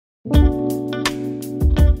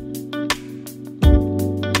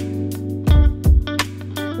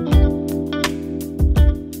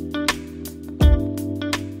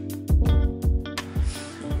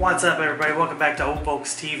What's up, everybody? Welcome back to Old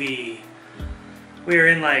Volks TV. We are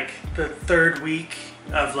in like the third week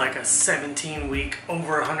of like a 17-week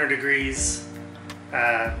over 100 degrees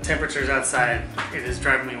temperatures outside. It is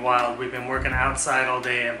driving me wild. We've been working outside all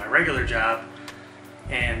day at my regular job,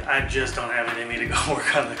 and I just don't have it in me to go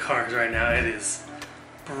work on the cars right now. It is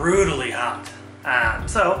brutally hot.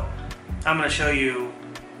 So I'm going to show you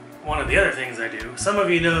one of the other things I do. Some of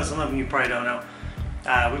you know, some of you probably don't know.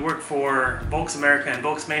 We work for VolksAmerica and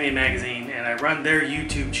VolksMania magazine, and I run their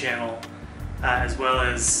YouTube channel as well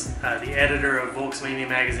as the editor of VolksMania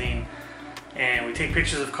magazine. And we take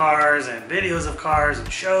pictures of cars and videos of cars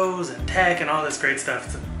and shows and tech and all this great stuff.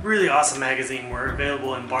 It's a really awesome magazine. We're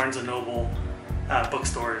available in Barnes & Noble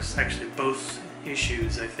bookstores. Actually, both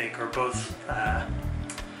issues, I think, or both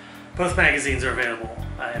magazines are available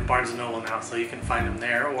in Barnes & Noble now, so you can find them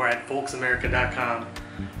there or at VolksAmerica.com.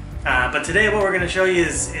 But today what we're going to show you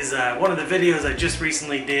is one of the videos I just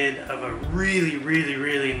recently did of a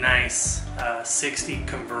really nice 60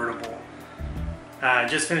 convertible.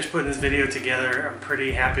 Just finished putting this video together. I'm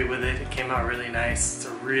pretty happy with it. It came out really nice. It's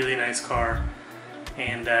a really nice car.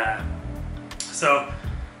 And so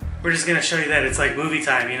we're just going to show you that. It's like movie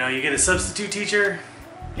time, you know. You get a substitute teacher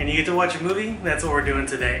and you get to watch a movie. That's what we're doing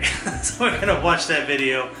today. So we're going to watch that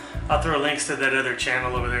video. I'll throw links to that other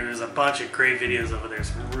channel over there. There's a bunch of great videos over there.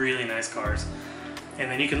 Some really nice cars. And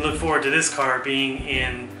then you can look forward to this car being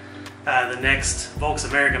in the next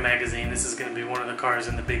VolksAmerica magazine. This is going to be one of the cars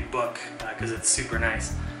in the big book because it's super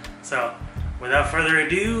nice. So without further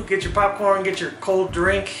ado, get your popcorn, get your cold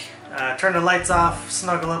drink, turn the lights off,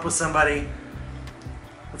 snuggle up with somebody.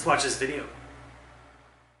 Let's watch this video.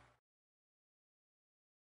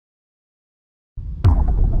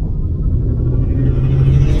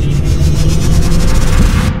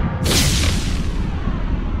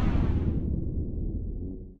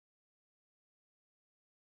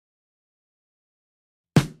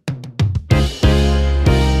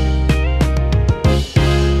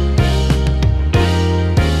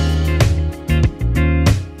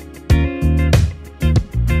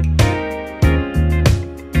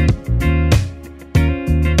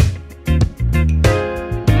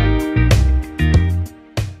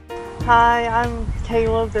 Hi, I'm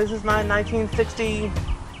Caleb. This is my 1960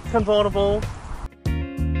 convertible.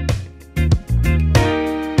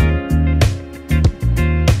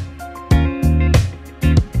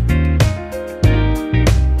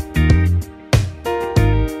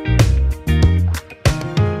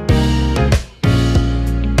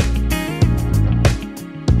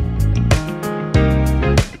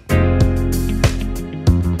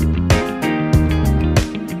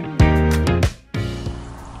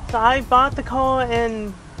 So I bought the car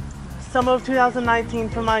in summer of 2019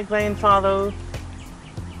 from my grandfather,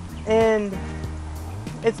 and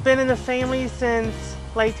it's been in the family since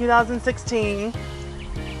late 2016.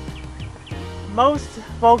 Most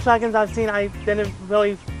Volkswagens I've seen I didn't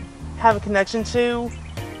really have a connection to,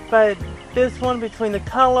 but this one, between the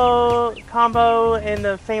color combo and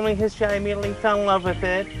the family history, I immediately fell in love with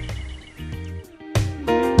it.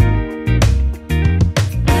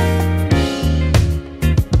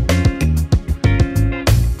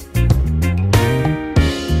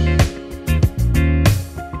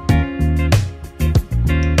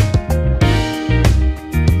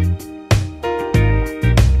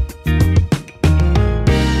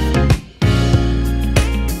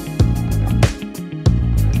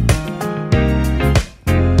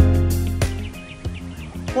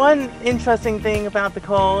 One interesting thing about the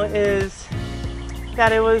car is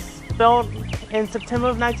that it was built in September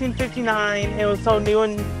of 1959. It was so new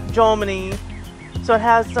in Germany, so it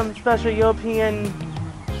has some special European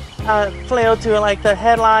flair to it, like the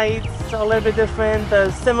headlights are a little bit different, the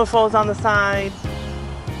semaphores on the side.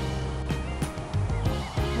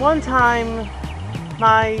 One time,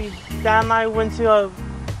 my dad and I went to a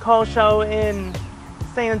car show in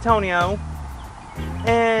San Antonio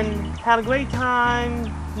and had a great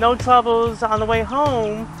time. No troubles. On the way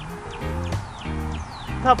home,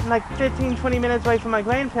 like 15-20 minutes away from my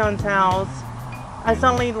grandparents' house, I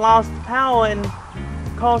suddenly lost power and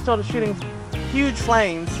the car started shooting huge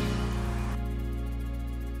flames.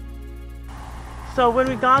 So when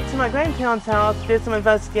we got to my grandparents' house, did some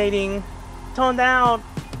investigating, turned out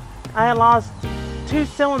I had lost 2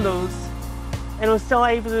 cylinders and was still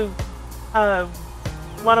able to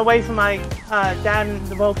run away from my dad and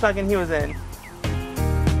the Volkswagen he was in.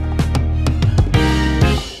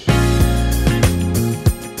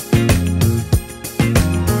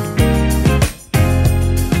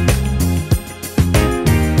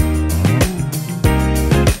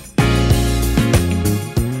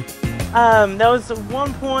 There was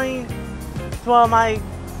one point where my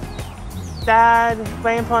Dad,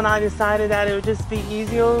 Grandpa, and I decided that it would just be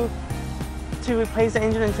easier to replace the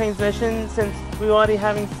engine and transmission since we were already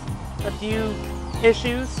having a few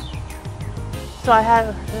issues. So I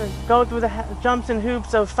had to go through the jumps and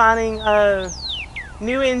hoops of finding a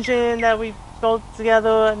new engine that we built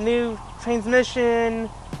together, a new transmission,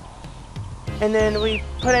 and then we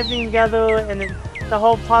put everything together, and the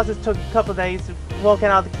whole process took a couple of days, working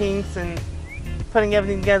out the kinks and putting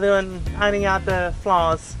everything together and ironing out the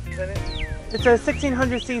flaws. It's a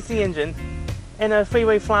 1600cc engine and a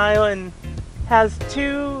freeway flyer, and has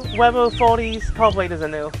 2 Weber 40s carburetors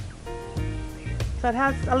in there. So it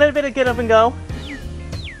has a little bit of get up and go.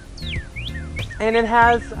 And it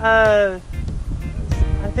has, I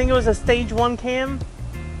think it was a stage 1 cam.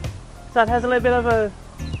 So it has a little bit of a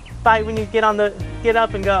bite when you get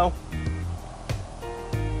up and go.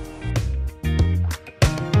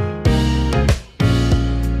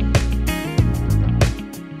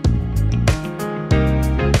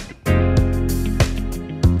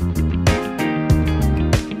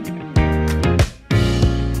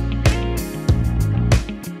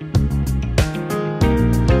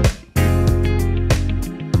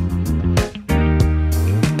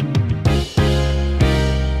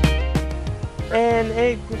 And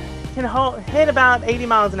it can hit about 80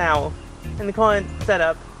 miles an hour in the current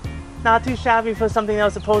setup. Not too shabby for something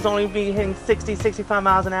else supposed to only be hitting 60, 65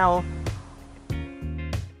 miles an hour.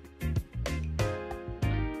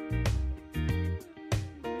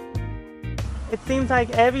 It seems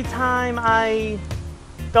like every time I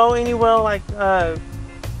go anywhere like a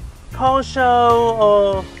car show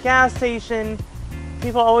or gas station,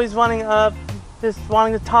 people are always running up, just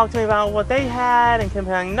wanting to talk to me about what they had and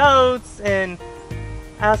comparing notes and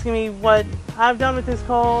asking me what I've done with this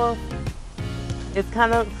car. It's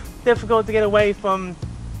kind of difficult to get away from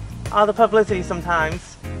all the publicity sometimes.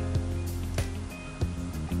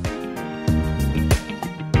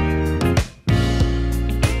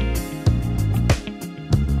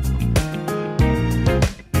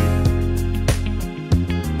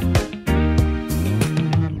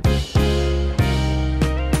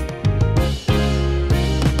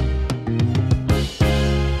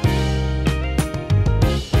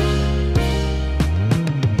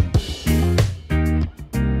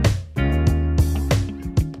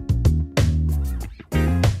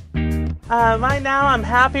 Right now I'm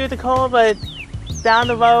happy with the car, but down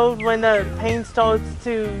the road when the paint starts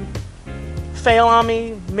to fail on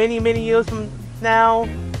me many years from now,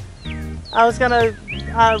 I was gonna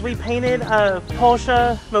repaint it a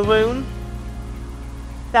Porsche maroon.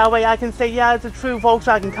 That way I can say, yeah, it's a true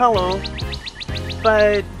Volkswagen color,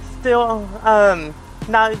 but still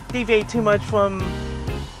not deviate too much from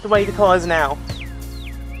the way the car is now.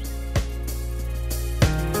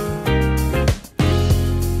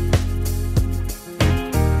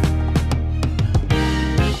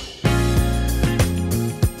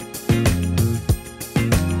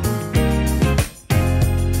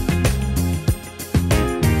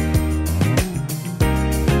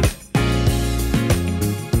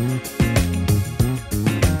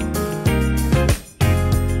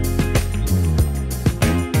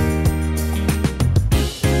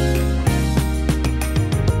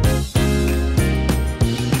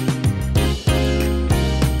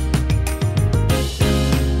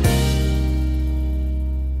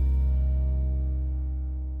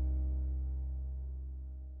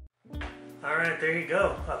 Alright, there you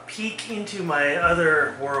go. A peek into my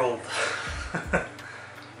other world.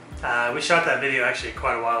 We shot that video actually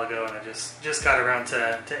quite a while ago, and I just got around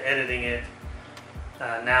to editing it.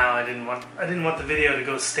 Now I didn't want the video to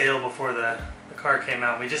go stale before the car came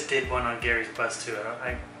out. We just did one on Gary's bus too.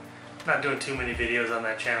 I'm not doing too many videos on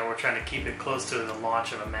that channel. We're trying to keep it close to the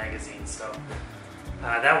launch of a magazine, so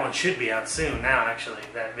that one should be out soon now actually,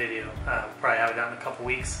 that video. Probably have it out in a couple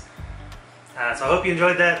weeks. So I hope you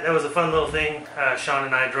enjoyed that. That was a fun little thing. Sean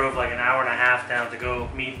and I drove like an hour and a half down to go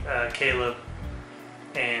meet Caleb.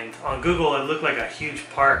 And on Google it looked like a huge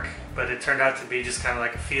park, but it turned out to be just kind of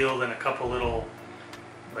like a field and a couple little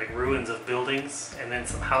like ruins of buildings and then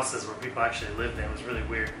some houses where people actually lived in. It was really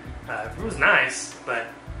weird. It was nice, but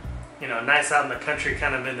you know, nice out in the country,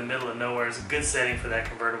 kind of in the middle of nowhere. It's a good setting for that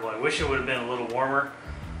convertible. I wish it would have been a little warmer.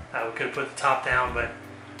 We could have put the top down, but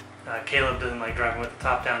Caleb doesn't like driving with the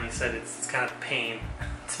top down. He said it's kind of a pain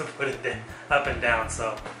to put it up and down.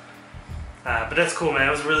 So, but that's cool, man.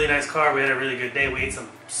 It was a really nice car. We had a really good day. We ate some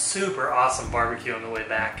super awesome barbecue on the way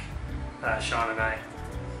back, Sean and I.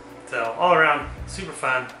 So all around, super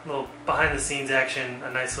fun. A little behind the scenes action,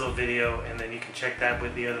 a nice little video, and then you can check that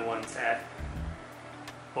with the other ones at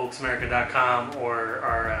VolksAmerica.com or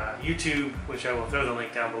our YouTube, which I will throw the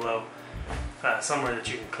link down below. somewhere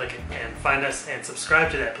that you can click it and find us and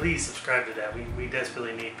subscribe to that. Please subscribe to that. We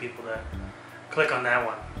desperately need people to click on that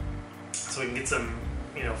one so we can get some,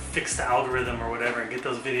 you know, fix the algorithm or whatever and get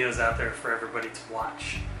those videos out there for everybody to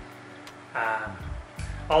watch.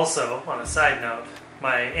 Also, on a side note,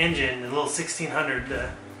 my engine, the little 1600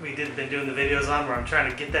 that we've been doing the videos on, where I'm trying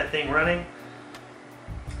to get that thing running,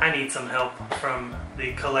 I need some help from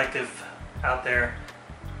the collective out there.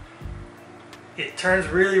 It turns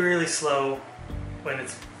really, really slow when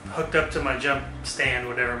it's hooked up to my jump stand,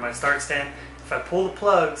 whatever, my start stand. If I pull the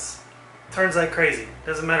plugs, it turns like crazy.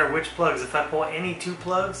 Doesn't matter which plugs. If I pull any 2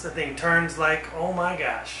 plugs, the thing turns like, oh my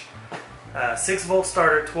gosh. 6-volt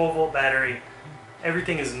starter, 12-volt battery.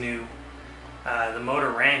 Everything is new. The motor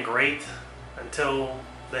ran great until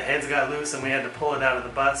the heads got loose and we had to pull it out of the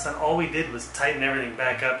bus. And all we did was tighten everything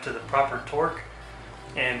back up to the proper torque.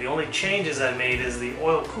 And the only changes I made is the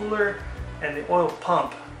oil cooler and the oil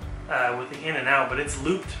pump with the in and out, but it's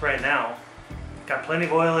looped right now. Got plenty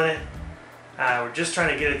of oil in it. We're just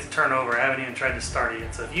trying to get it to turn over. I haven't even tried to start it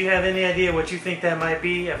yet. So if you have any idea what you think that might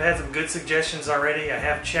be, I've had some good suggestions already. I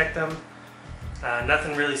have checked them.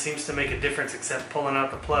 Nothing really seems to make a difference except pulling out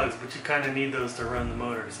the plugs, but you kind of need those to run the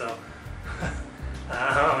motor. So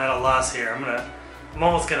I'm at a loss here. I'm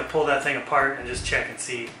almost gonna pull that thing apart and just check and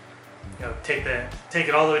see. You know, take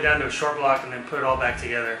it all the way down to a short block and then put it all back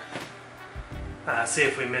together. See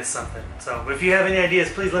if we missed something. So if you have any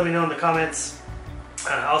ideas, please let me know in the comments.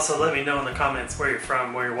 Also let me know in the comments where you're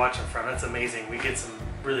from, where you're watching from. That's amazing. We get some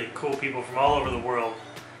really cool people from all over the world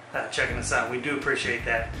checking us out. We do appreciate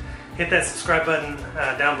that. Hit that subscribe button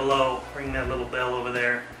down below, ring that little bell over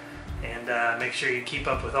there, and make sure you keep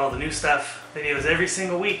up with all the new stuff, videos every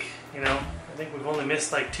single week. You know, I think we've only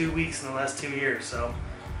missed like 2 weeks in the last 2 years, so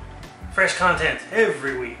fresh content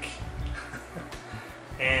every week.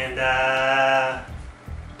 And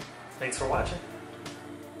thanks for watching.